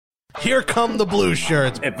here come the blue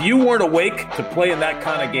shirts. If you weren't awake to play in that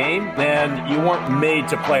kind of game, then you weren't made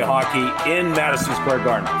to play hockey in Madison Square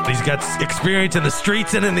Garden. He's got experience in the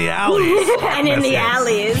streets and in the alleys. And in the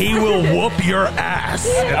alleys. He will whoop your ass.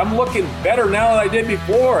 I'm looking better now than I did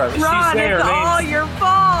before. Ron, it's all your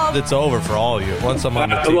fault. It's over for all of you once I'm on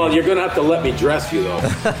the team. Well, you're going to have to let me dress you, though.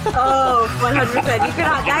 Oh, 100%.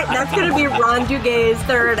 That's going to be Ron Duguay's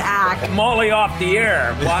third act. Molly off the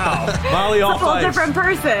air. Wow. Molly off It's a whole ice. different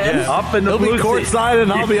person. Yeah. Up in the blue seat. He'll be courtside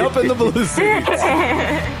and I'll be up in the blue seat.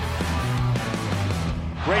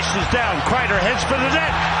 Races down. Kreider heads for the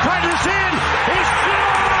net. Kreider's in. He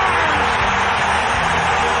scores!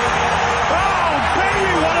 Oh, baby,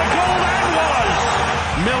 what a goal that was!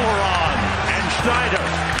 Miller on. And Schneider.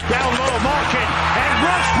 Down low, Malkin. And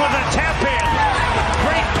Rush for the tap in.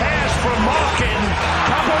 Great pass from Malkin.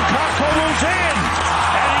 Cabo Caco moves in.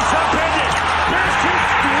 And he's upended. Versus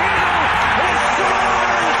Guido. He scores!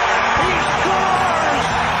 He scores!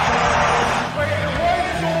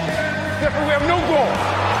 We have no goal.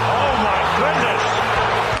 Oh my goodness!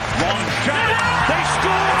 Long shot. They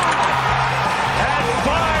score at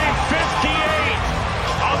 5:58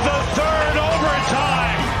 of the third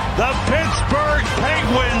overtime. The Pittsburgh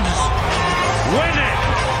Penguins win it.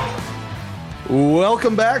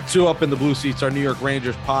 Welcome back to Up in the Blue Seats, our New York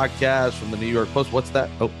Rangers podcast from the New York Post. What's that?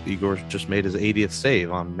 Oh, Igor just made his 80th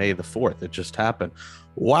save on May the 4th. It just happened.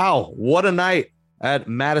 Wow, what a night at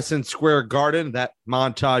Madison Square Garden. That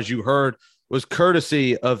montage you heard was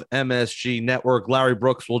courtesy of MSG Network. Larry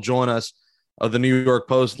Brooks will join us of the New York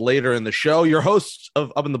Post later in the show. Your hosts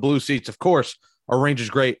of Up in the Blue Seats, of course, are Rangers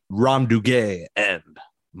great Ron Duguay and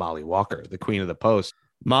Molly Walker, the queen of the Post.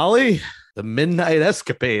 Molly, the midnight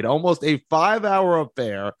escapade, almost a 5-hour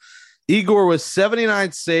affair. Igor was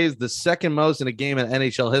 79 saves, the second most in a game in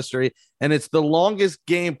NHL history, and it's the longest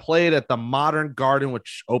game played at the Modern Garden,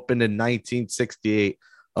 which opened in 1968,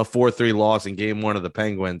 a 4-3 loss in Game 1 of the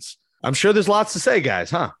Penguins. I'm sure there's lots to say, guys,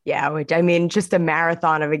 huh? Yeah, I mean, just a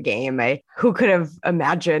marathon of a game. Who could have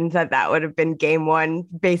imagined that would have been Game 1,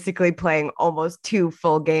 basically playing almost 2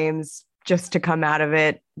 full games just to come out of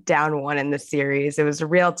it down 1 in the series. It was a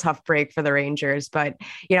real tough break for the Rangers. But,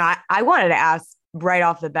 I wanted to ask right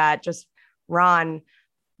off the bat, just Ron,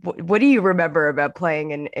 what do you remember about playing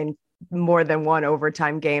in more than one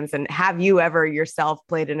overtime games? And have you ever yourself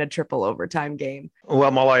played in a triple overtime game? Well,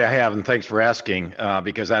 Molly, I have, and thanks for asking,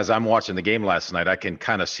 because as I'm watching the game last night, I can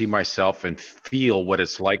kind of see myself and feel what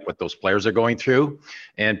it's like, what those players are going through.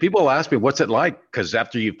 And people ask me, what's it like? Because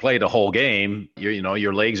after you've played a whole game,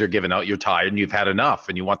 your legs are giving out, you're tired, and you've had enough,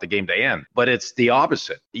 and you want the game to end. But it's the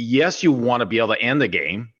opposite. Yes, you want to be able to end the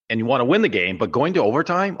game, and you want to win the game, but going to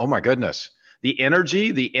overtime, oh my goodness. The energy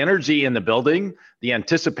in the building, the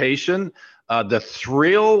anticipation, the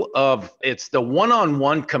thrill of it's the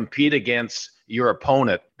one-on-one compete against your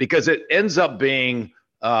opponent, because it ends up being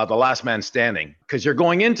the last man standing, because you're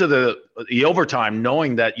going into the overtime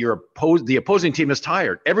knowing that the opposing team is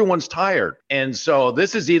tired. Everyone's tired. And so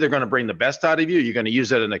this is either going to bring the best out of you, you're going to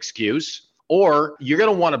use it as an excuse, or you're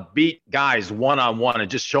going to want to beat guys one-on-one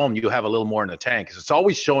and just show them you have a little more in the tank, because it's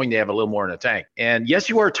always showing they have a little more in the tank. And yes,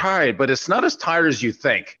 you are tired, but it's not as tired as you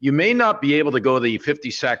think. You may not be able to go the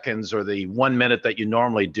 50 seconds or the 1 minute that you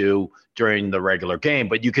normally do during the regular game,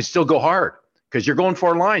 but you can still go hard because you're going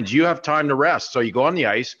 4 lines. You have time to rest. So you go on the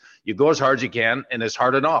ice, you go as hard as you can, and it's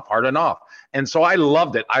hard enough. And so I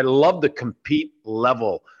loved it. I love the compete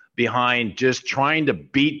level behind just trying to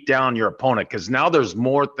beat down your opponent, because now there's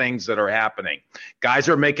more things that are happening. Guys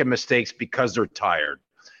are making mistakes because they're tired.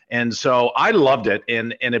 And so I loved it.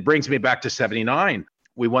 And it brings me back to 79.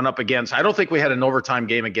 We went up against, I don't think we had an overtime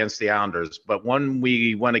game against the Islanders, but when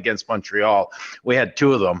we went against Montreal, we had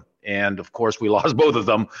 2 of them. And of course, we lost both of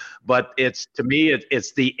them. But it's, to me,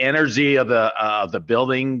 it's the energy of the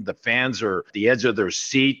building. The fans are at the edge of their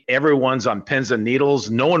seat. Everyone's on pins and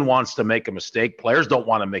needles. No one wants to make a mistake. Players don't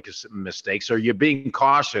want to make a mistake. So you're being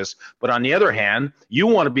cautious. But on the other hand, you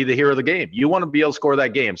want to be the hero of the game. You want to be able to score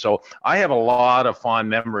that game. So I have a lot of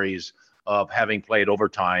fond memories of having played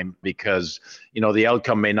overtime, because, the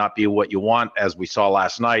outcome may not be what you want, as we saw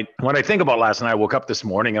last night. When I think about last night, I woke up this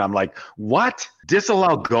morning and I'm like, what?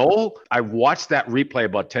 Disallowed goal? I watched that replay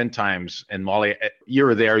about 10 times. And Molly, you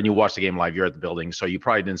were there and you watched the game live. You're at the building, so you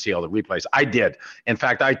probably didn't see all the replays. I did. In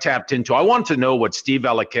fact, I wanted to know what Steve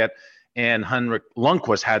Valiquette and Henrik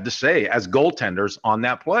Lundqvist had to say as goaltenders on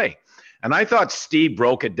that play. And I thought Steve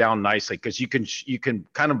broke it down nicely, because you can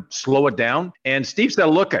kind of slow it down. And Steve said,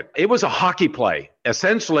 look, it was a hockey play.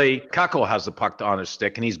 Essentially, Kakko has the puck on his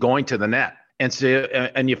stick and he's going to the net. And so,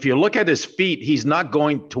 and if you look at his feet, he's not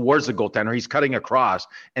going towards the goaltender. He's cutting across,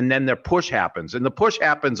 and then the push happens. And the push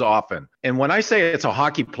happens often. And when I say it's a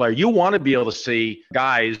hockey player, you want to be able to see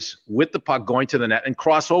guys with the puck going to the net and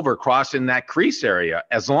cross in that crease area.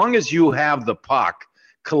 As long as you have the puck,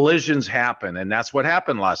 collisions happen. And that's what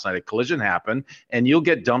happened last night. A collision happened, and you'll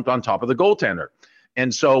get dumped on top of the goaltender.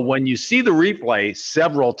 And so when you see the replay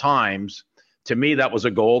several times, to me, that was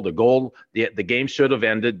a goal. The game should have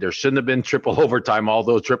ended. There shouldn't have been triple overtime,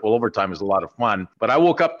 although triple overtime is a lot of fun. But I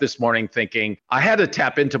woke up this morning thinking I had to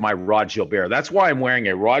tap into my Rod Gilbert. That's why I'm wearing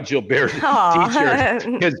a Rod Gilbert t-shirt.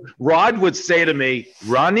 Because Rod would say to me,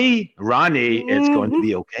 Ronnie, it's going to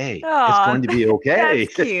be okay. It's going to be okay.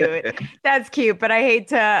 That's cute. That's cute. But I hate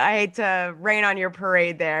to rain on your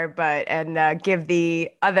parade there, and give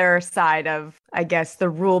the other side of, I guess, the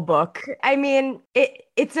rule book. I mean,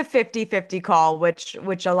 it's a 50-50 call, which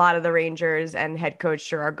a lot of the Rangers and head coach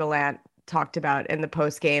Gerard Gallant talked about in the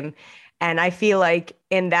postgame. And I feel like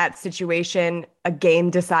in that situation, a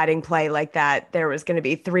game-deciding play like that, there was going to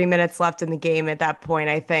be 3 minutes left in the game at that point.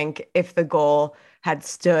 I think if the goal had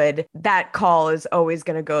stood, that call is always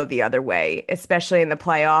going to go the other way, especially in the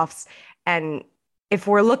playoffs. And if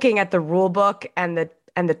we're looking at the rule book and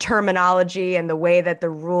the terminology and the way that the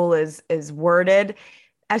rule is worded,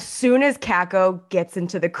 as soon as Kakko gets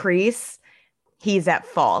into the crease, he's at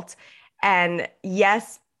fault. And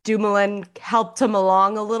yes, Dumoulin helped him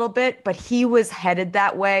along a little bit, but he was headed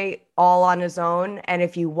that way all on his own. And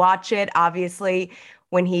if you watch it, obviously,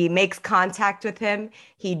 when he makes contact with him,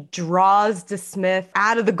 he draws DeSmith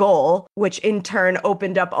out of the goal, which in turn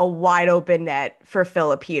opened up a wide open net for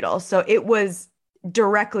Filipino. So it was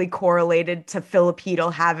directly correlated to Filipino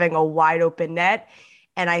having a wide open net.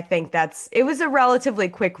 And I think it was a relatively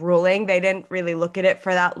quick ruling. They didn't really look at it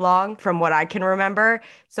for that long from what I can remember.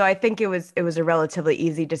 So I think it was a relatively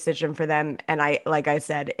easy decision for them. And like I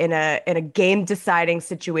said, in a game deciding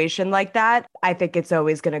situation like that, I think it's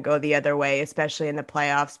always going to go the other way, especially in the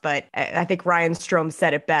playoffs. But I think Ryan Strome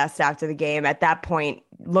said it best after the game. At that point,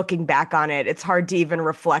 looking back on it, it's hard to even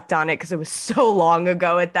reflect on it because it was so long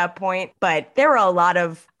ago at that point. But there were a lot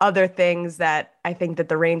of other things that I think that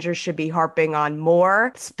the Rangers should be harping on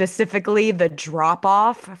more, specifically the drop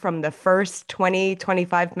off from the first 20,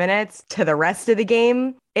 25 minutes to the rest of the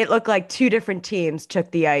game. It looked like two different teams took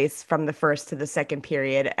the ice from the first to the second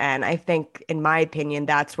period. And I think, in my opinion,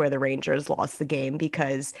 that's where the Rangers lost the game,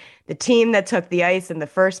 because the team that took the ice in the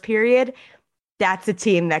first period, that's a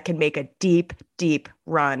team that can make a deep, deep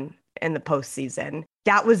run in the postseason.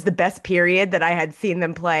 That was the best period that I had seen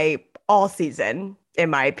them play all season, in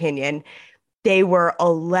my opinion. They were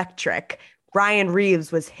electric. Ryan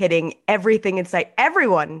Reeves was hitting everything in sight.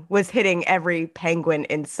 Everyone was hitting every Penguin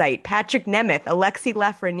in sight. Patrick Nemeth, Alexis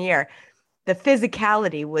Lafreniere. The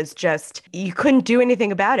physicality was just, you couldn't do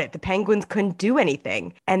anything about it. The Penguins couldn't do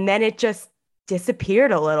anything. And then it just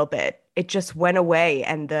disappeared a little bit. It just went away.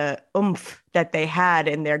 And the oomph that they had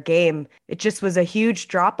in their game, it just was a huge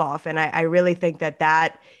drop off. And I really think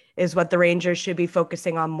that is what the Rangers should be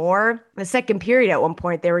focusing on more. The second period, at one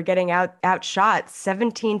point, they were getting outshot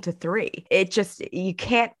 17-3. It just, you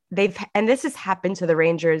can't, and this has happened to the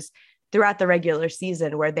Rangers throughout the regular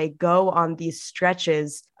season, where they go on these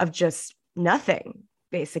stretches of just nothing,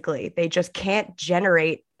 basically. They just can't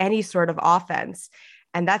generate any sort of offense.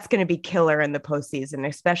 And that's going to be killer in the postseason,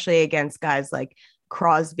 especially against guys like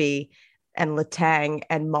Crosby and Letang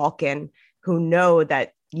and Malkin, who know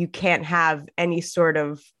that you can't have any sort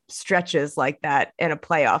of stretches like that in a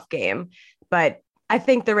playoff game. But I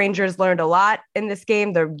think the Rangers learned a lot in this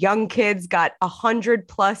game. The young kids got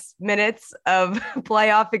 100+ minutes of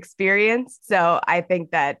playoff experience. So I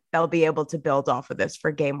think that they'll be able to build off of this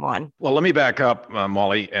for game one. Well, let me back up,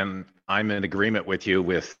 Molly, and I'm in agreement with you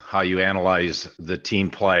with how you analyze the team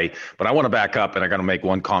play. But I want to back up, and I'm going to make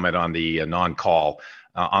one comment on the non-call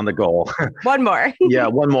on the goal. One more. Yeah,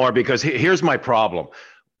 one more, because here's my problem.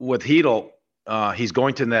 With Chytil, he's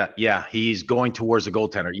going to net. Yeah, he's going towards the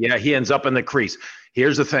goaltender. Yeah, he ends up in the crease.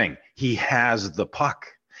 Here's the thing. He has the puck.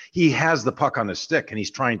 He has the puck on his stick, and he's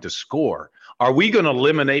trying to score. Are we going to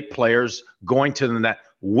eliminate players going to the net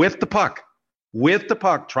with the puck,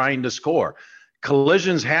 trying to score?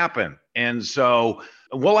 Collisions happen. And so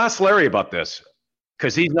we'll ask Larry about this,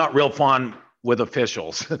 because he's not real fond with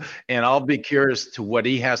officials. And I'll be curious to what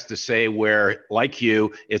he has to say, where, like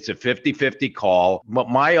you, it's a 50-50 call. But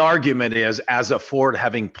my argument is, as a forward,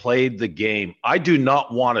 having played the game, I do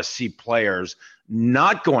not want to see players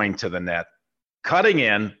not going to the net, cutting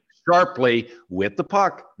in sharply with the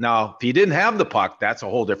puck. Now, if he didn't have the puck, that's a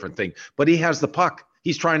whole different thing. But he has the puck.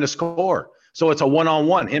 He's trying to score. So it's a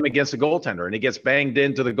one-on-one, him against the goaltender, and he gets banged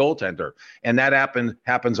into the goaltender, and that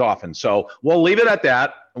happens often. So we'll leave it at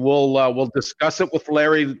that. We'll discuss it with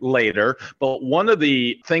Larry later. But one of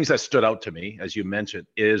the things that stood out to me, as you mentioned,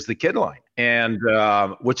 is the kid line, and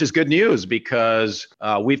which is good news because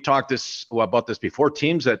we've talked about this before.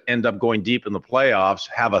 Teams that end up going deep in the playoffs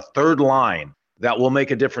have a third line that will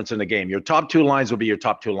make a difference in the game. Your top two lines will be your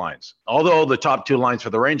top two lines. Although the top two lines for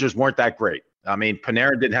the Rangers weren't that great. I mean,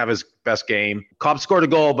 Panarin didn't have his best game. Cobb scored a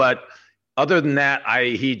goal, but other than that,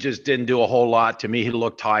 he just didn't do a whole lot. To me, he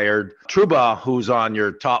looked tired. Trouba, who's on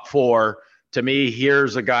your top four, to me,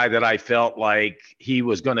 here's a guy that I felt like he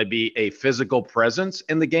was going to be a physical presence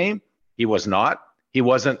in the game. He was not. He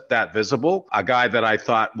wasn't that visible. A guy that I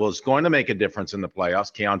thought was going to make a difference in the playoffs,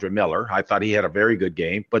 Keandre Miller. I thought he had a very good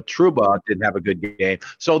game, but Trouba didn't have a good game.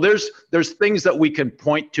 So there's things that we can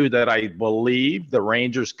point to that I believe the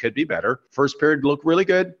Rangers could be better. First period looked really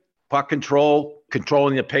good. Puck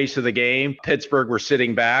controlling the pace of the game. Pittsburgh were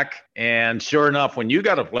sitting back. And sure enough, when you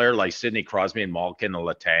got a player like Sidney Crosby and Malkin and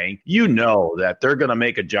Letang, you know that they're going to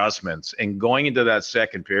make adjustments. And going into that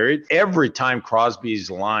second period, every time Crosby's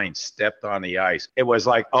line stepped on the ice, it was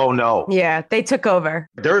like, oh no. Yeah, they took over.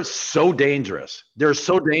 They're so dangerous.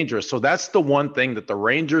 So that's the one thing that the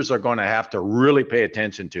Rangers are going to have to really pay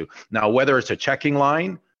attention to. Now, whether it's a checking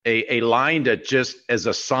line, a line that just is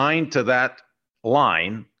assigned to that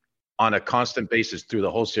line on a constant basis through the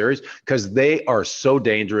whole series, because they are so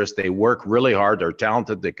dangerous. They work really hard. They're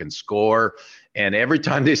talented. They can score. And every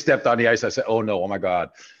time they stepped on the ice, I said, oh no, oh my God.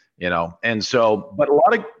 And so, but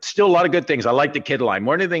still a lot of good things. I like the kid line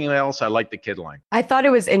more than anything else. I like the kid line. I thought it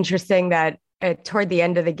was interesting that toward the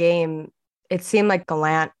end of the game, it seemed like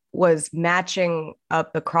Gallant was matching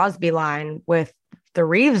up the Crosby line with the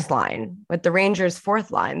Reeves line, with the Rangers'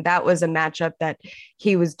 fourth line. That was a matchup that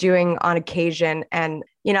he was doing on occasion. And,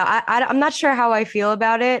 I'm not sure how I feel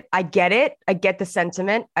about it. I get it. I get the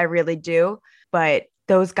sentiment. I really do. But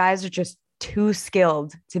those guys are just too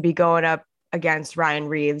skilled to be going up against Ryan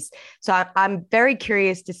Reeves. So I'm very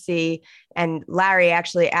curious to see. And Larry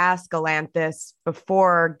actually asked Gallant this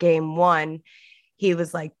before game one. He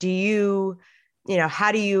was like,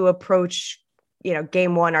 how do you approach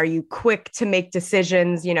game one? Are you quick to make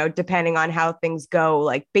decisions, depending on how things go?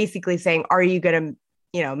 Like basically saying, are you going to,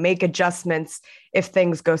 make adjustments if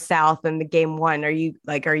things go south in the game one? Are you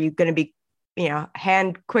going to be,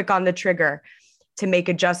 hand quick on the trigger to make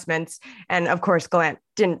adjustments? And of course, Gallant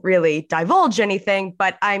didn't really divulge anything,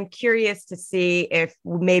 but I'm curious to see if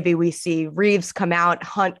maybe we see Reeves come out,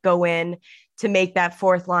 Hunt go in to make that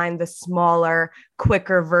fourth line the smaller,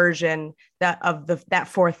 quicker version that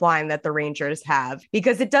fourth line that the Rangers have,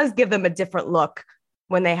 because it does give them a different look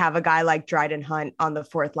when they have a guy like Dryden Hunt on the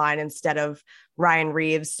fourth line instead of Ryan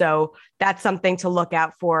Reeves. So that's something to look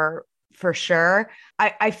out for sure.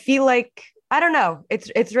 I feel like, I don't know.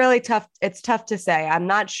 It's really tough. It's tough to say. I'm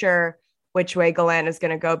not sure which way Gallant is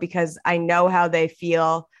going to go, because I know how they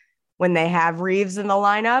feel when they have Reeves in the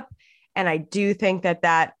lineup. And I do think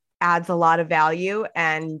that adds a lot of value.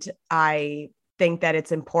 And I think that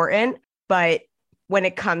it's important. But when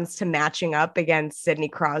it comes to matching up against Sidney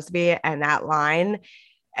Crosby and that line,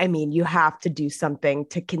 I mean, you have to do something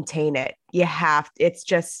to contain it. It's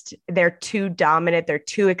just, they're too dominant. They're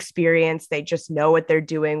too experienced. They just know what they're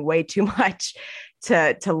doing way too much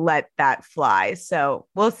to let that fly. So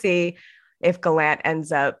we'll see if Gallant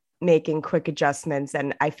ends up making quick adjustments.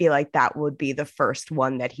 And I feel like that would be the first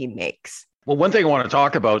one that he makes. Well, one thing I want to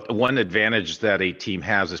talk about, one advantage that a team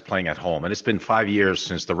has is playing at home. And it's been 5 years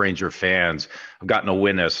since the Ranger fans have gotten to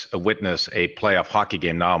witness a playoff hockey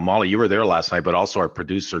game. Now, Molly, you were there last night, but also our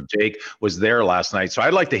producer, Jake, was there last night. So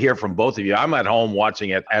I'd like to hear from both of you. I'm at home watching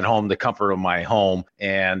it at home, the comfort of my home.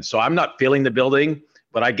 And so I'm not feeling the building,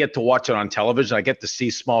 but I get to watch it on television. I get to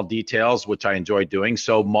see small details, which I enjoy doing.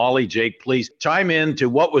 So Molly, Jake, please chime in to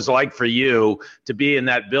what was like for you to be in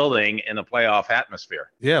that building in a playoff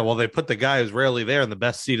atmosphere. Yeah, well, they put the guy who's rarely there in the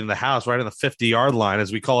best seat in the house, right on the 50-yard line,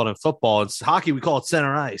 as we call it in football. In hockey, we call it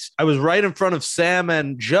center ice. I was right in front of Sam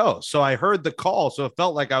and Joe, so I heard the call. So it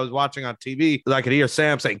felt like I was watching on TV. I could hear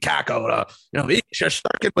Sam saying, Kako,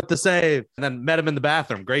 Shesterkin with the save. And then met him in the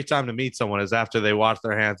bathroom. Great time to meet someone is after they wash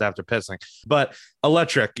their hands after pissing. But electric.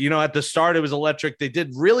 At the start, it was electric. They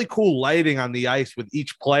did really cool lighting on the ice with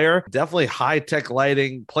each player. Definitely high-tech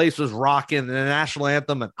lighting. Place was rocking. The national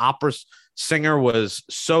anthem and opera singer was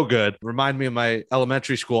so good. Remind me of my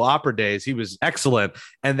elementary school opera days. He was excellent.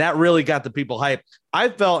 And that really got the people hyped. I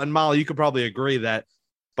felt, and Molly, you could probably agree, that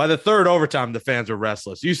by the third overtime, the fans were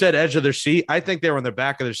restless. You said edge of their seat. I think they were on the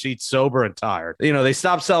back of their seat, sober and tired. They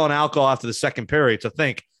stopped selling alcohol after the second period. To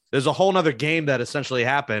think there's a whole nother game that essentially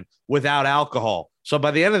happened without alcohol. So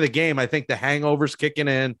by the end of the game, I think the hangover's kicking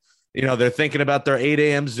in. You know, they're thinking about their 8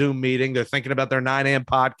 a.m. Zoom meeting. They're thinking about their 9 a.m.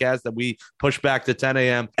 podcast that we pushed back to 10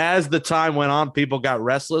 a.m. As the time went on, people got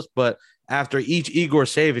restless. But after each Igor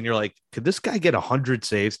save, and you're like, could this guy get 100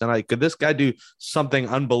 saves tonight? Could this guy do something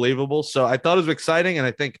unbelievable? So I thought it was exciting. And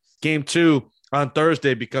I think game 2 on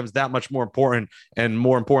Thursday becomes that much more important, and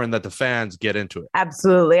more important that the fans get into it.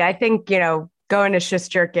 Absolutely. I think, going to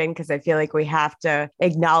Shesterkin, because I feel like we have to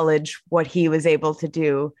acknowledge what he was able to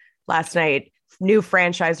do last night. New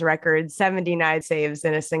franchise record, 79 saves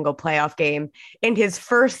in a single playoff game, in his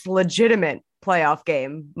first legitimate playoff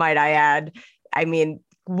game, might I add. I mean,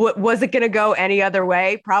 was it going to go any other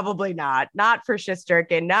way? Probably not. Not for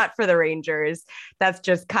Shesterkin, not for the Rangers. That's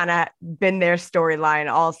just kind of been their storyline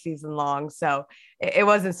all season long. So it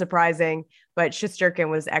wasn't surprising, but Shesterkin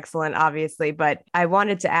was excellent, obviously. But I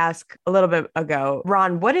wanted to ask a little bit ago,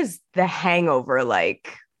 Ron, what is the hangover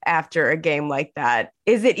like after a game like that?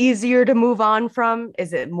 Is it easier to move on from?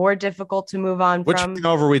 Is it more difficult to move on Which from? Which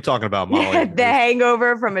hangover are we talking about, Molly? The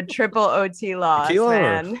hangover from a triple OT loss,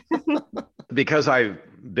 man. Because I've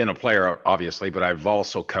been a player, obviously, but I've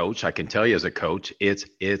also coached. I can tell you as a coach,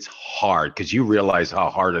 it's hard, because you realize how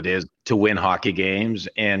hard it is to win hockey games.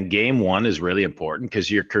 And game 1 is really important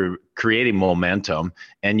because you're creating momentum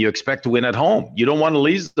and you expect to win at home. You don't want to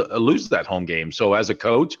lose that home game. So as a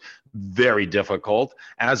coach, very difficult.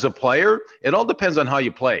 As a player, it all depends on how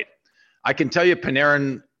you played. I can tell you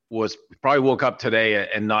Panarin probably woke up today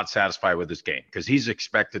and not satisfied with his game, because he's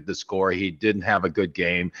expected to score. He didn't have a good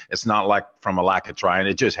game. It's not like from a lack of trying.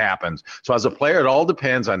 It just happens. So as a player, it all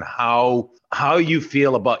depends on how you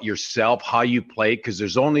feel about yourself, how you play, because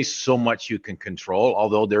there's only so much you can control,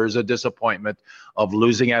 although there is a disappointment of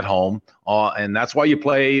losing at home. And that's why you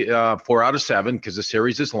play 4 out of 7, because the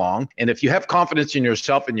series is long. And if you have confidence in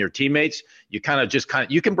yourself and your teammates, you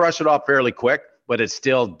you can brush it off fairly quick, but it's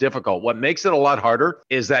still difficult. What makes it a lot harder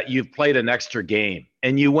is that you've played an extra game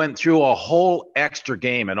and you went through a whole extra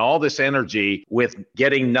game and all this energy with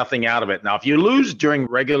getting nothing out of it. Now, if you lose during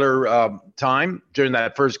regular time during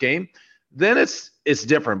that first game, then it's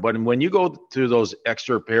different. But when you go through those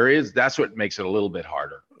extra periods, that's what makes it a little bit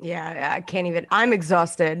harder. Yeah, I can't even. I'm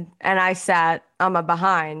exhausted, and I sat on my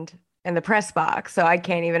behind in the press box, so I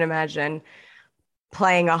can't even imagine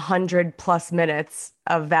playing 100+ minutes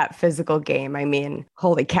of that physical game. I mean,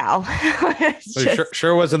 holy cow.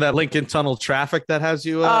 Sure wasn't that Lincoln Tunnel traffic that has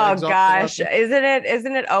you gosh,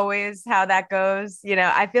 isn't it always how that goes?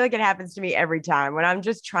 I feel like it happens to me every time when I'm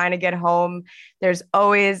just trying to get home. There's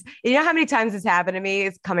always, how many times this happened to me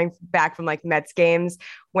is coming back from like Mets games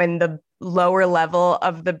when the lower level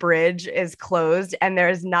of the bridge is closed and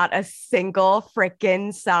there's not a single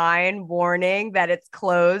freaking sign warning that it's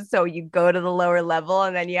closed. So you go to the lower level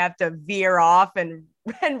and then you have to veer off and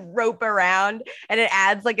rope around, and it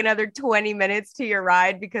adds like another 20 minutes to your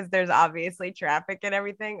ride because there's obviously traffic and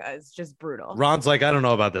everything. It's just brutal. Ron's like, I don't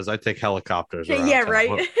know about this. I take helicopters. Yeah,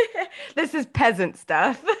 right. This is peasant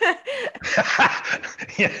stuff.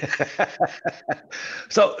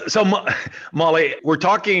 So Molly, we're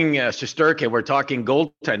talking Shesterkin, we're talking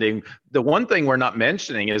goaltending. The one thing we're not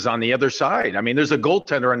mentioning is on the other side. I mean, there's a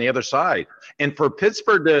goaltender on the other side. And for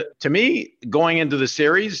Pittsburgh, to me, going into the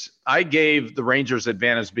series, I gave the Rangers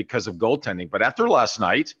advantage because of goaltending. But after last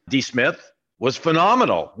night, D. Smith was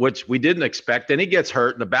phenomenal, which we didn't expect. Then he gets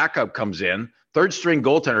hurt and the backup comes in. Third string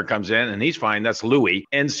goaltender comes in and he's fine. That's Louis.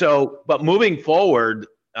 And so, but moving forward,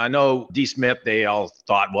 I know D. Smith, they all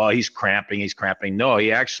thought, well, he's cramping. No,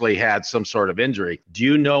 he actually had some sort of injury. Do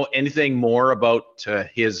you know anything more about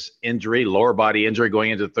his injury, lower body injury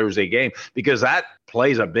going into the Thursday game? Because that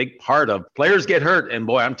plays a big part of players get hurt. And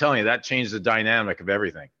boy, I'm telling you, that changed the dynamic of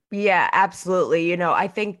everything. Yeah, absolutely. I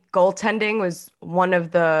think goaltending was one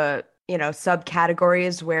of the,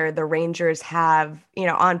 subcategories where the Rangers have,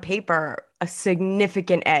 on paper, a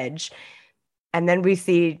significant edge. And then we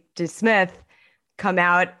see D. Smith come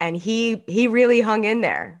out and he really hung in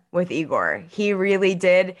there with Igor. He really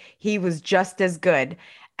did. He was just as good.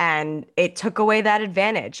 And it took away that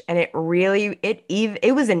advantage. And it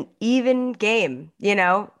was an even game,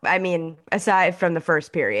 I mean, aside from the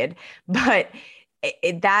first period, but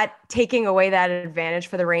that taking away that advantage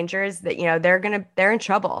for the Rangers, that they're in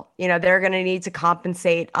trouble. They're gonna need to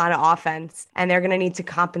compensate on offense, and they're gonna need to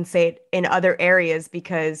compensate in other areas,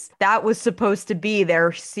 because that was supposed to be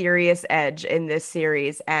their serious edge in this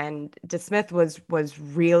series. And DeSmith was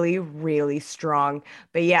really, really strong.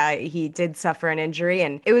 But yeah, he did suffer an injury,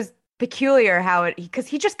 and it was peculiar because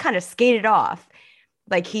he just kind of skated off.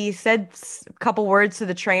 Like, he said a couple words to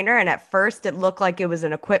the trainer, and at first it looked like it was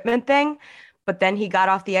an equipment thing. but then he got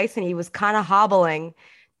off the ice and he was kind of hobbling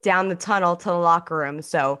down the tunnel to the locker room.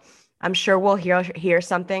 So I'm sure we'll hear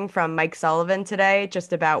something from Mike Sullivan today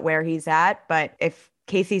just about where he's at. But if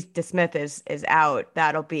Casey DeSmith is out,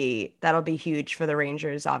 that'll be huge for the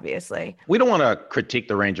Rangers, obviously. We don't want to critique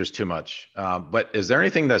the Rangers too much, but is there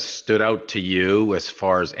anything that stood out to you as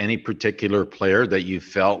far as any particular player that you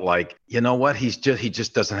felt like, you know what, he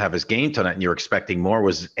just doesn't have his game tonight and you're expecting more?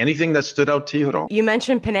 Was anything that stood out to you at all? You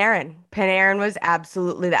mentioned Panarin. Panarin was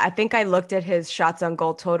absolutely that. I think I looked at his shots on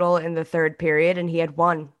goal total in the third period and he had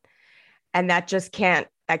 1. And that just can't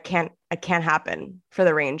happen for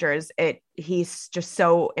the Rangers. He's just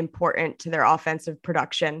so important to their offensive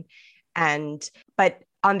production. But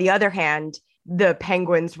on the other hand, the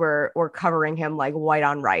Penguins were covering him like white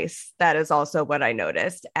on rice. That is also what I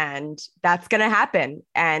noticed. And that's going to happen.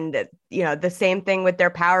 And, the same thing with their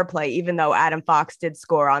power play, even though Adam Fox did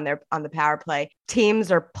score on the power play,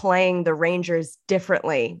 teams are playing the Rangers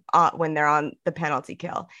differently when they're on the penalty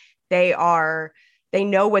kill. They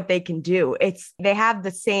know what they can do. They have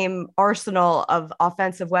the same arsenal of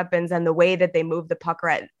offensive weapons, and the way that they move the puck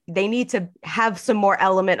around, they need to have some more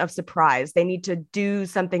element of surprise. They need to do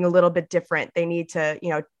something a little bit different. They need to,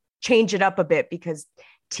 change it up a bit because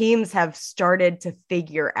teams have started to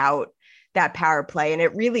figure out that power play. And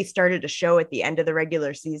it really started to show at the end of the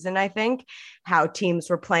regular season, I think, how teams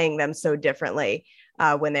were playing them so differently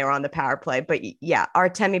when they were on the power play. But yeah,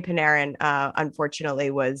 Artemi Panarin,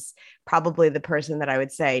 unfortunately, was probably the person that I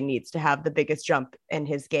would say needs to have the biggest jump in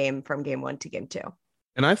his game from game 1 to game 2.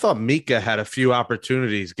 And I thought Mika had a few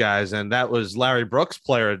opportunities, guys, and that was Larry Brooks'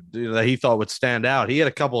 player that he thought would stand out. He had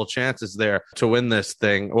a couple of chances there to win this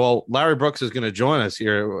thing. Well, Larry Brooks is going to join us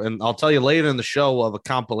here, and I'll tell you later in the show of a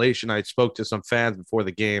compilation. I spoke to some fans before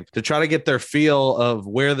the game to try to get their feel of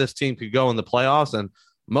where this team could go in the playoffs, and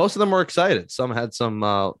most of them were excited. Some had some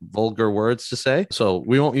vulgar words to say, so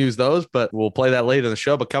we won't use those, but we'll play that later in the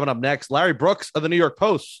show. But coming up next, Larry Brooks of the New York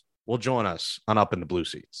Post will join us on Up in the Blue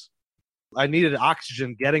Seats. I needed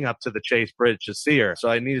oxygen getting up to the Chase Bridge to see her, so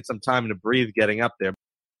I needed some time to breathe getting up there.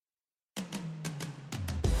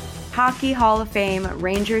 Hockey Hall of Fame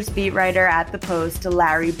Rangers beat writer at the Post,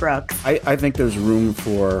 Larry Brooks. I think there's room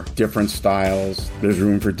for different styles. There's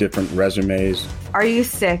room for different resumes. Are you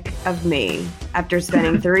sick of me after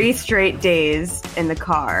spending 3 straight days in the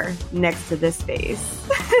car next to this face?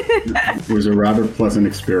 It was a rather pleasant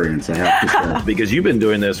experience, I have to say. Because you've been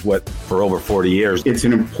doing this, for over 40 years. It's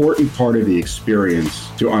an important part of the experience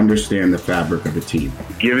to understand the fabric of a team.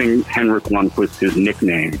 Giving Henrik Lundqvist his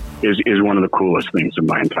nickname is one of the coolest things of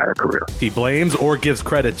my entire career. He blames or gives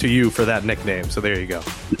credit to you for that nickname. So there you go.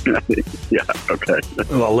 Yeah, okay.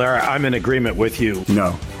 Well, Larry, I'm in agreement with you.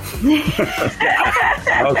 No.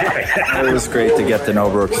 Okay. It was great to get to know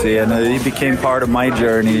Brooksy, and he became part of my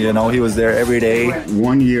journey. He was there every day.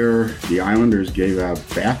 One year, the Islanders gave out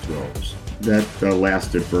bathrobes. That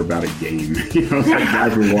lasted for about a game.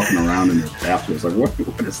 Guys were walking around in their bathrobes. Like,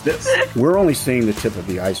 what is this? We're only seeing the tip of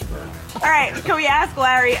the iceberg. All right, can we ask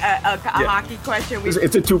Larry a hockey question?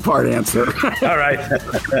 It's a 2-part answer. All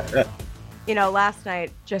right. Last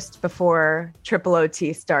night, just before Triple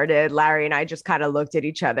OT started, Larry and I just kind of looked at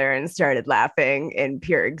each other and started laughing in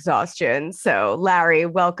pure exhaustion. So, Larry,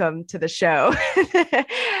 welcome to the show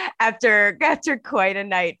after quite a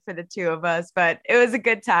night for the two of us, but it was a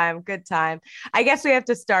good time. I guess we have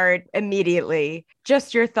to start immediately.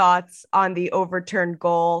 Just your thoughts on the overturned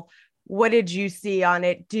goal. What did you see on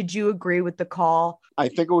it? Did you agree with the call? I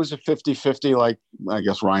think it was a 50-50, like I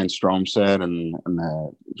guess Ryan Strome said and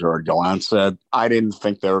Gerard Gallant said. I didn't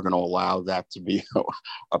think they were going to allow that to be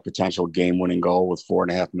a potential game-winning goal with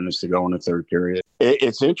 4.5 minutes to go in the third period.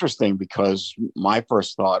 It's interesting because my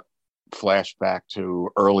first thought flashed back to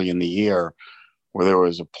early in the year where there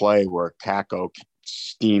was a play where Kakko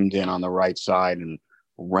steamed in on the right side and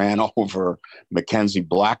ran over Mackenzie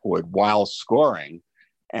Blackwood while scoring.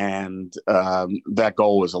 And that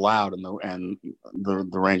goal was allowed, and the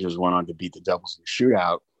Rangers went on to beat the Devils in the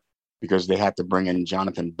shootout because they had to bring in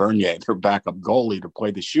Jonathan Bernier, their backup goalie, to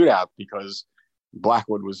play the shootout because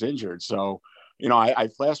Blackwood was injured. So, I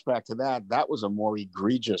flashed back to that. That was a more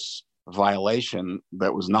egregious violation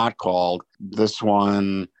that was not called. This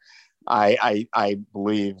one, I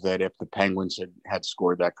believe that if the Penguins had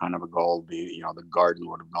scored that kind of a goal, the Garden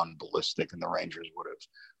would have gone ballistic, and the Rangers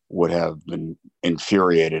would have been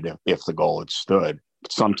infuriated if the goal had stood.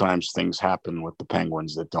 But sometimes things happen with the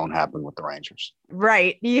Penguins that don't happen with the Rangers.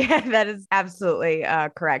 Right. Yeah, that is absolutely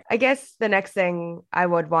correct. I guess the next thing I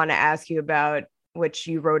would want to ask you about, which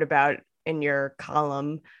you wrote about in your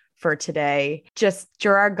column for today. Just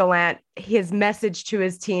Gerard Gallant, his message to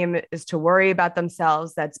his team is to worry about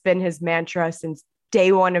themselves. That's been his mantra since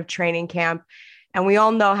day one of training camp. And we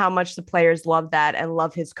all know how much the players love that and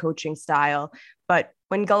love his coaching style. But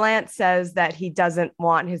when Gallant says that he doesn't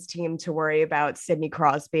want his team to worry about Sidney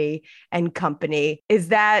Crosby and company, is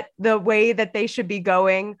that the way that they should be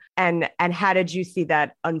going? And how did you see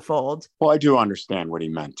that unfold? Well, I do understand what he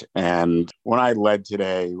meant. And when I led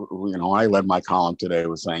today, I led my column today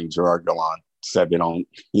with saying Gerard Gallant said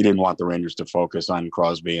he didn't want the Rangers to focus on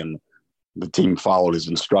Crosby, and the team followed his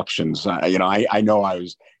instructions. I know I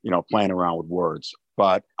was, playing around with words.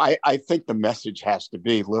 But I think the message has to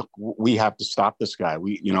be, look, we have to stop this guy.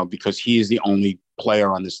 Because he is the only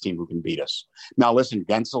player on this team who can beat us. Now, listen,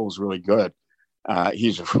 Gensel is really good.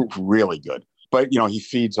 He's really good. But, he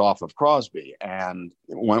feeds off of Crosby. And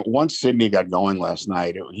once Sidney got going last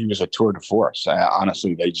night, he was a tour de force.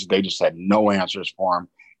 Honestly, they just had no answers for him.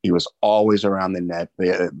 He was always around the net.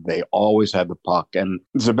 They always had the puck. And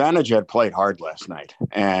Zibanejad played hard last night.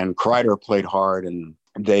 And Kreider played hard. And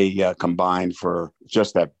they combined for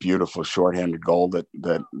just that beautiful shorthanded goal that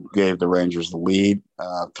gave the Rangers the lead,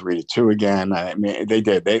 3-2 again. I mean, they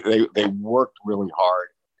did. They worked really hard,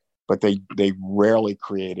 but they rarely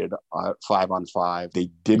created 5-on-5. They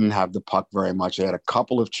didn't have the puck very much. They had a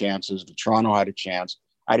couple of chances. Toronto had a chance.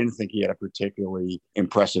 I didn't think he had a particularly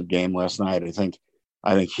impressive game last night. I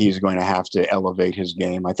think he's going to have to elevate his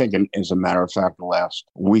game. I think, as a matter of fact, the last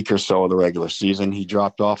week or so of the regular season, he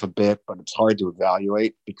dropped off a bit, but it's hard to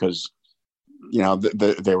evaluate because,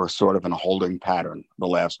 they were sort of in a holding pattern the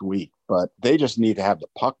last week. But they just need to have the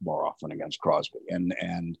puck more often against Crosby. And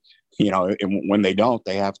when they don't,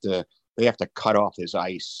 they have to cut off his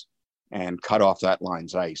ice and cut off that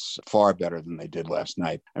line's ice far better than they did last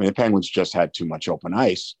night. I mean, the Penguins just had too much open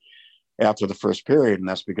ice after the first period, and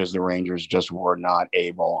that's because the Rangers just were not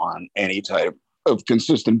able on any type of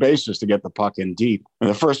consistent basis to get the puck in deep. And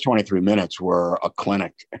the first 23 minutes were a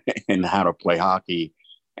clinic in how to play hockey,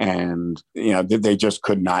 and they just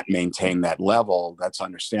could not maintain that level. That's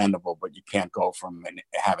understandable, but you can't go from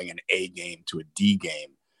having an A game to a D game.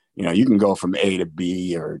 You can go from A to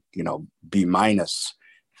B or B minus.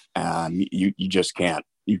 You just can't.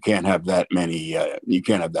 You can't have that many. You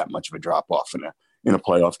can't have that much of a drop off in a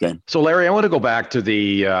playoff game. So, Larry, I want to go back to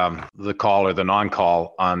the call or the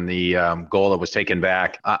non-call on the goal that was taken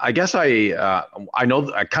back. I guess I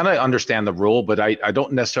know I kind of understand the rule, but I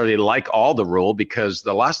don't necessarily like all the rule, because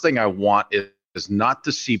the last thing I want is not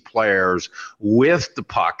to see players with the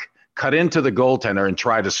puck cut into the goaltender and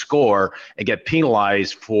try to score and get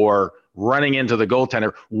penalized for running into the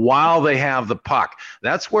goaltender while they have the puck.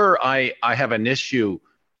 That's where I have an issue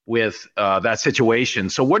with that situation.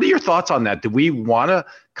 So what are your thoughts on that? Do we want to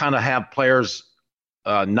kind of have players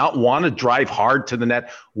not want to drive hard to the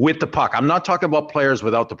net with the puck? I'm not talking about players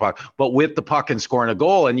without the puck, but with the puck and scoring a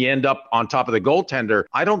goal, and you end up on top of the goaltender.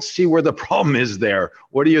 I don't see where the problem is there.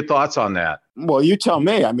 What are your thoughts on that? Well, you tell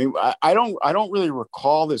me. I mean, I don't really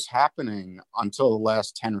recall this happening until the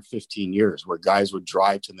last 10 or 15 years, where guys would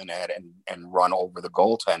drive to the net and run over the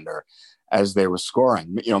goaltender as they were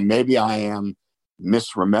scoring. Maybe I am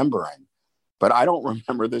misremembering, but I don't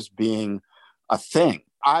remember this being a thing.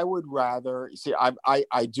 I would rather see.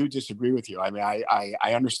 I do disagree with you. I mean,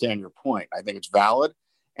 I understand your point. I think it's valid,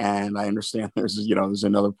 and I understand there's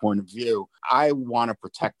another point of view. I want to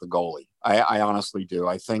protect the goalie. I honestly do.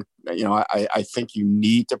 I think I think you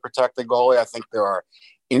need to protect the goalie. I think there are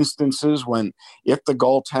instances when, if the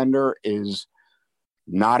goaltender is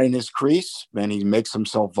not in his crease, then he makes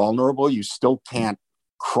himself vulnerable. You still can't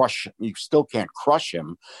crush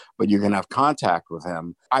him, but you can have contact with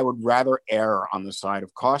him. I would rather err on the side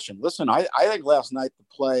of caution. Listen, I think last night the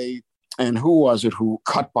play, and who was it who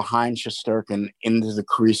cut behind Shesterkin into the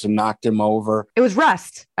crease and knocked him over? It was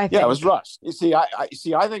Rust, I think. Yeah, it was Rust. You see,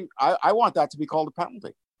 I think I want that to be called a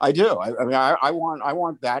penalty. I do. I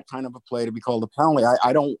want that kind of a play to be called a penalty.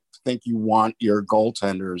 I don't think you want your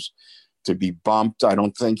goaltenders to be bumped. I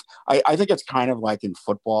think it's kind of like in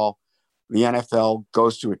football. The NFL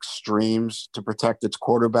goes to extremes to protect its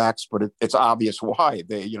quarterbacks, but it's obvious why.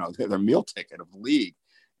 They're the meal ticket of the league.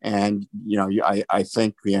 And, I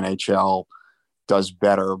think the NHL does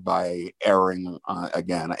better by erring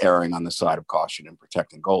on the side of caution and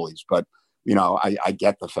protecting goalies. But, I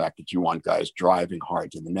get the fact that you want guys driving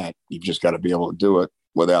hard to the net. You've just got to be able to do it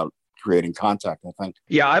without creating contact, I think.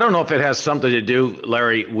 Yeah, I don't know if it has something to do,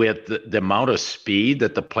 Larry, with the amount of speed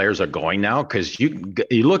that the players are going now. Because you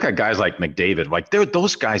look at guys like McDavid, like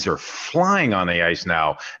those guys are flying on the ice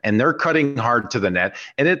now, and they're cutting hard to the net.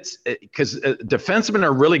 And it's because defensemen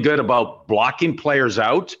are really good about blocking players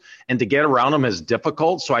out, and to get around them is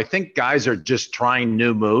difficult. So I think guys are just trying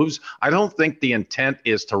new moves. I don't think the intent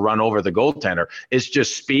is to run over the goaltender. It's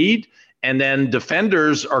just speed. And then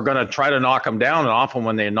defenders are going to try to knock them down. And often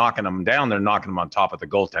when they're knocking them down, they're knocking them on top of the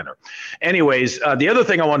goaltender. Anyways, the other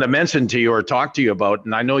thing I wanted to mention to you or talk to you about,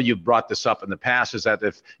 and I know you've brought this up in the past, is that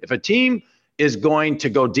if a team is going to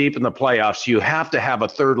go deep in the playoffs, you have to have a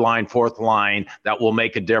third line, fourth line that will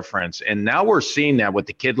make a difference. And now we're seeing that with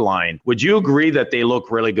the kid line. Would you agree that they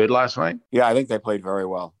look really good last night? Yeah, I think they played very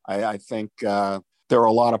well. I think there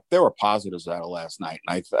were positives out of last night.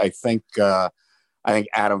 And I think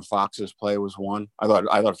Adam Fox's play was one. I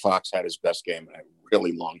thought Fox had his best game in a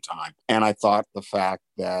really long time. And I thought the fact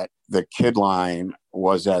that the kid line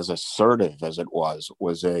was as assertive as it was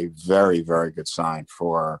a very, very good sign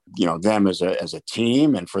for, them as a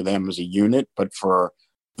team and for them as a unit, but for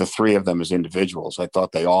the three of them as individuals. I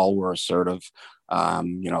thought they all were assertive.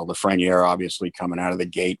 Lafreniere obviously coming out of the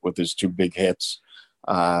gate with his two big hits.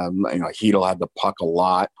 Hedl had the puck a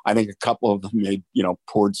lot. I think a couple of them made,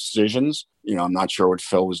 poor decisions. I'm not sure what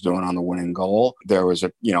Phil was doing on the winning goal. There was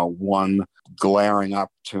one glaring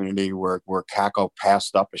opportunity where Kakko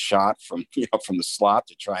passed up a shot from the slot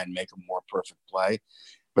to try and make a more perfect play.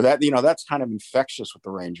 But that's kind of infectious with the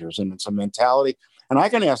Rangers, and it's a mentality. And I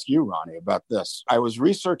can ask you, Ronnie, about this. I was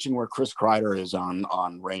researching where Chris Kreider is on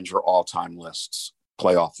Ranger all-time lists,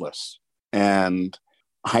 playoff lists. And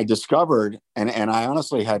I discovered, and I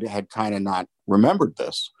honestly had kind of not remembered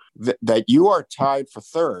this, that you are tied for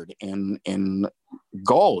third in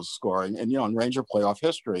goals scoring and in Ranger playoff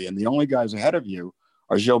history, and the only guys ahead of you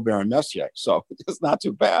are Gilbert and Messier. So it's not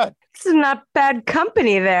too bad. This is not bad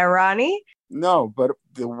company there, Ronnie. No, but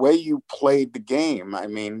the way you played the game, I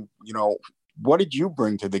mean, what did you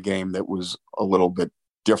bring to the game that was a little bit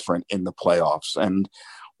different in the playoffs? And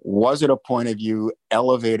was it a point of you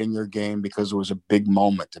elevating your game because it was a big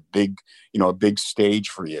moment, a big stage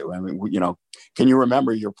for you? I mean, can you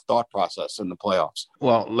remember your thought process in the playoffs?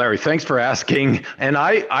 Well, Larry, thanks for asking. And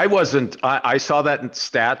I saw that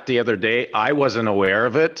stat the other day. I wasn't aware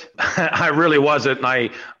of it. I really wasn't.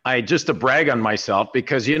 And I just to brag on myself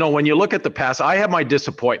because, when you look at the past, I have my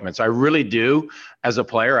disappointments. I really do as a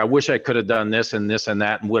player. I wish I could have done this and this and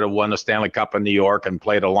that and would have won the Stanley Cup in New York and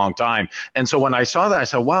played a long time. And so when I saw that, I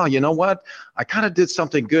said, wow, you know what? I kind of did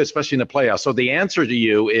something good, especially in the playoffs. So the answer to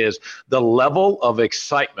you is the level of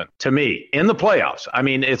excitement to me in the playoffs. I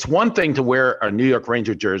mean, it's one thing to wear a New York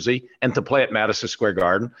Ranger jersey and to play at Madison Square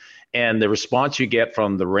Garden. And the response you get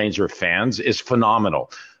from the Ranger fans is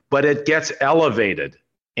phenomenal. But it gets elevated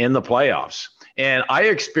in the playoffs. And I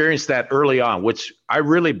experienced that early on, which I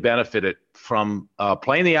really benefited from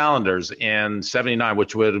playing the Islanders in '79,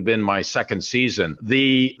 which would have been my second season.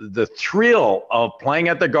 The thrill of playing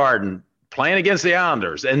at the Garden, playing against the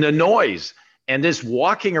Islanders, and the noise, and just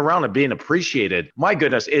walking around and being appreciated, my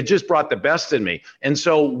goodness, it just brought the best in me. And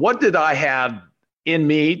so what did I have in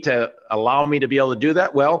me to allow me to be able to do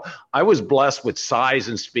that? Well, I was blessed with size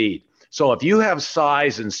and speed. So if you have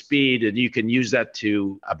size and speed and you can use that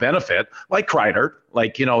to a benefit, like Kreider,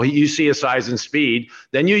 you see a size and speed,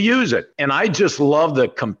 then you use it. And I just love the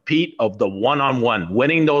compete of the one-on-one,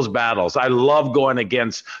 winning those battles. I love going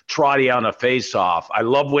against Trotty on a face-off. I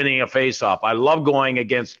love winning a face-off. I love going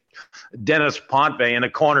against Dennis Potvin in the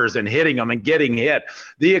corners and hitting him and getting hit.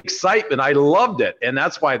 The excitement, I loved it. And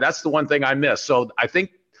that's the one thing I miss. So I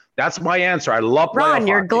think that's my answer. I love playoff Ron,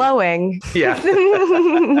 you're hockey. Glowing. Yeah.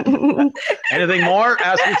 Anything more?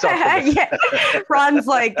 Ask me something. Yeah. Ron's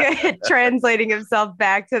translating himself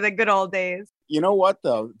back to the good old days. You know what,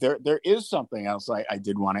 though? There is something else I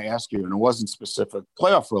did want to ask you, and it wasn't specific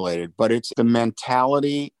playoff related, but it's the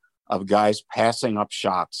mentality of guys passing up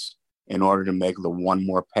shots in order to make the one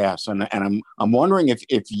more pass. And I'm wondering if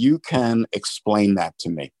you can explain that to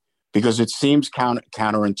me, because it seems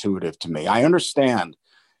counterintuitive to me. I understand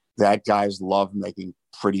that guys love making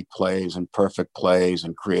pretty plays and perfect plays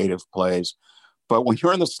and creative plays. But when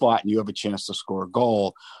you're in the slot and you have a chance to score a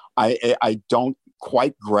goal, I don't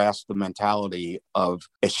quite grasp the mentality of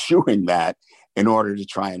eschewing that in order to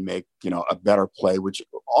try and make, a better play, which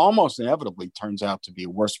almost inevitably turns out to be a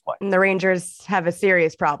worse play. And the Rangers have a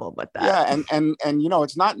serious problem with that. Yeah, and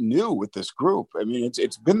it's not new with this group. I mean,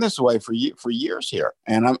 it's been this way for years here,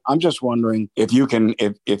 and I'm just wondering if you can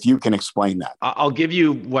explain that. I'll give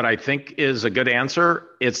you what I think is a good answer.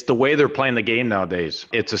 It's the way they're playing the game nowadays.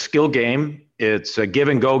 It's a skill game. It's a give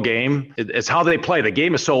and go game. It's how they play. The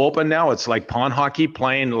game is so open now. It's like pond hockey,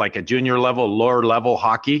 playing like a junior level, lower level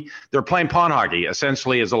hockey. They're playing pond hockey.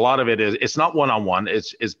 Essentially, is a lot of it is it's not one-on-one.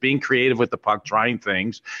 It's being creative with the puck, trying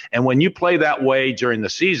things. And when you play that way during the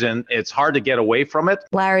season, it's hard to get away from it.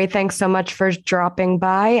 Larry, thanks so much for dropping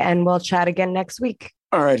by, and we'll chat again next week.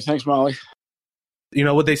 All right. Thanks, Molly. You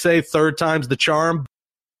know what they say, third time's the charm.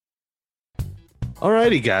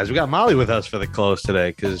 Alrighty, guys, we got Molly with us for the close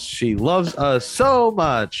today because she loves us so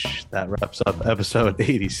much. That wraps up episode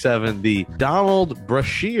 87, the Donald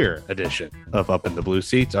Brashear edition of Up in the Blue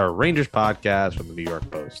Seats, our Rangers podcast from the New York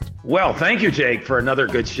Post. Well, thank you, Jake, for another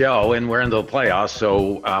good show. And we're in the playoffs,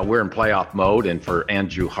 so we're in playoff mode. And for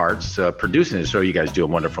Andrew Hartz producing the show, you guys do a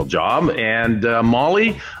wonderful job. And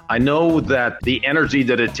Molly, I know that the energy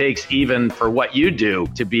that it takes even for what you do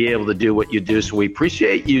to be able to do what you do. So we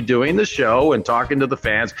appreciate you doing the show and talking to the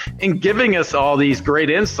fans and giving us all these great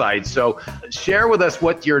insights. So share with us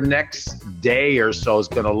what your next day or so is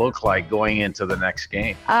going to look like going into the next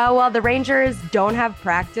game. Well, the Rangers don't have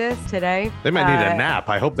practice today. They might need a nap.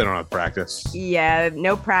 I hope they don't have practice. Yeah,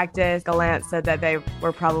 no practice. Gallant said that they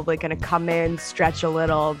were probably going to come in, stretch a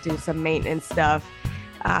little, do some maintenance stuff.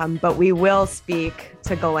 But we will speak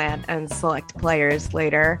to Gallant and select players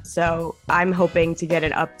later. So I'm hoping to get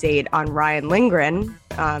an update on Ryan Lindgren.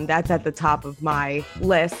 That's at the top of my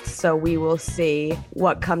list. So we will see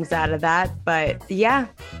what comes out of that. But yeah,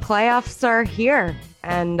 playoffs are here.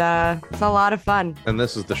 And it's a lot of fun. And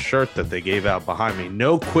this is the shirt that they gave out behind me.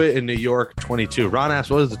 No quit in New York 22. Ron asked,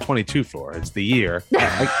 what is the 22 for? It's the year.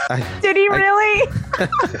 Did he really?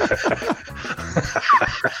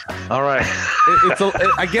 All right.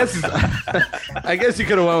 I guess you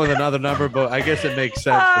could have went with another number, but I guess it makes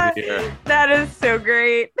sense for the year. That is so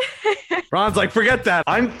great. Ron's like, forget that.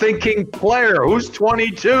 I'm thinking player. Who's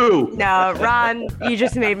 22? No, Ron, you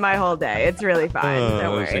just made my whole day. It's really fine.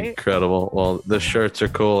 Don't That's worry. incredible. Well, the shirts are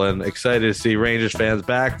cool and excited to see Rangers fans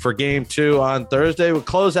back for game 2 on Thursday. We'll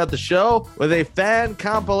close out the show with a fan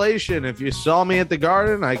compilation. If you saw me at the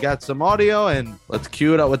Garden, I got some audio and let's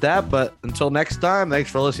cue it up with that. But until next time, thanks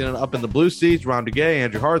for listening to Up in the Blue Seats. Ron Duguay,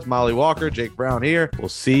 Andrew Hartz, Molly Walker, Jake Brown here. We'll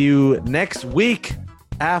see you next week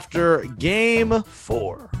after game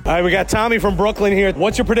 4. All right, we got Tommy from Brooklyn here.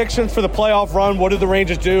 What's your predictions for the playoff run? What do the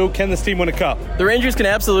Rangers do? Can this team win a cup? The Rangers can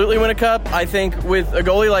absolutely win a cup. I think with a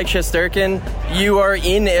goalie like Shesterkin, you are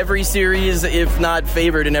in every series, if not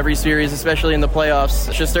favored in every series, especially in the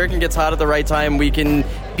playoffs. Shesterkin gets hot at the right time. We can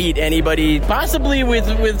beat anybody, possibly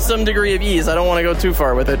with some degree of ease. I don't want to go too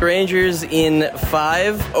far with it. Rangers in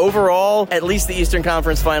 5. Overall, at least the Eastern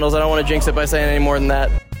Conference Finals. I don't want to jinx it by saying any more than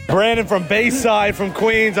that. Brandon from Bayside, from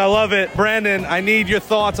Queens. I love it. Brandon, I need your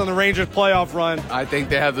thoughts on the Rangers playoff run. I think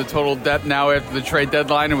they have the total depth now after the trade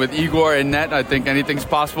deadline, and with Igor and net, I think anything's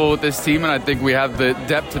possible with this team, and I think we have the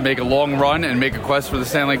depth to make a long run and make a quest for the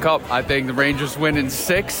Stanley Cup. I think the Rangers win in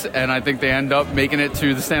 6, and I think they end up making it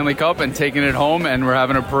to the Stanley Cup and taking it home, and we're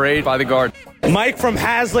having a parade by the Garden. Mike from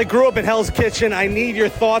Hazlitt, grew up in Hell's Kitchen. I need your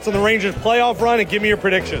thoughts on the Rangers playoff run and give me your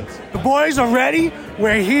predictions. The boys are ready.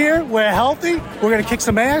 We're here. We're healthy. We're going to kick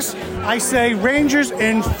some ass. I say Rangers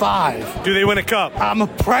in 5. Do they win a cup? I'm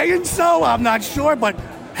praying so. I'm not sure, but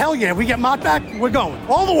hell yeah. If we get Mott back, we're going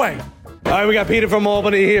all the way. All right, we got Peter from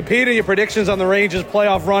Albany here. Peter, your predictions on the Rangers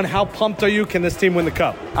playoff run. How pumped are you? Can this team win the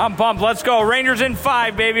cup? I'm pumped. Let's go. Rangers in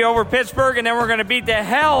 5, baby, over Pittsburgh, and then we're going to beat the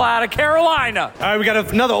hell out of Carolina. All right, we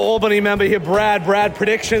got another Albany member here, Brad. Brad,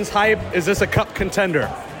 predictions, hype. Is this a cup contender?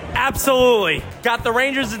 Absolutely. Got the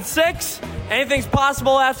Rangers in 6. Anything's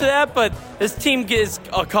possible after that, but this team is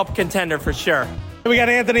a cup contender for sure. We got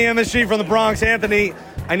Anthony MSG from the Bronx. Anthony,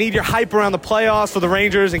 I need your hype around the playoffs for the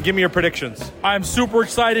Rangers and give me your predictions. I'm super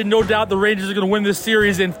excited. No doubt the Rangers are going to win this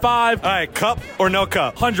series in 5. All right, cup or no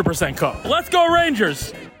cup? 100% cup. Let's go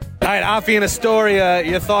Rangers. All right, Afi and Astoria,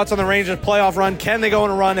 your thoughts on the Rangers playoff run. Can they go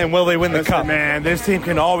on a run and will they win the cup? Man, this team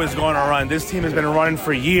can always go on a run. This team has been running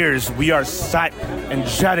for years. We are set and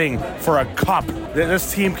jetting for a cup.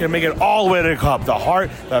 This team can make it all the way to the cup. The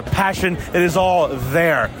heart, the passion, it is all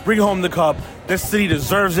there. Bring home the cup. This city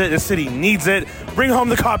deserves it. This city needs it. Bring home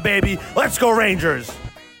the cup, baby. Let's go Rangers.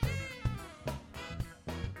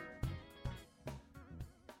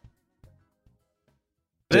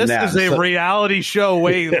 This is a reality show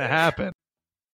waiting to happen.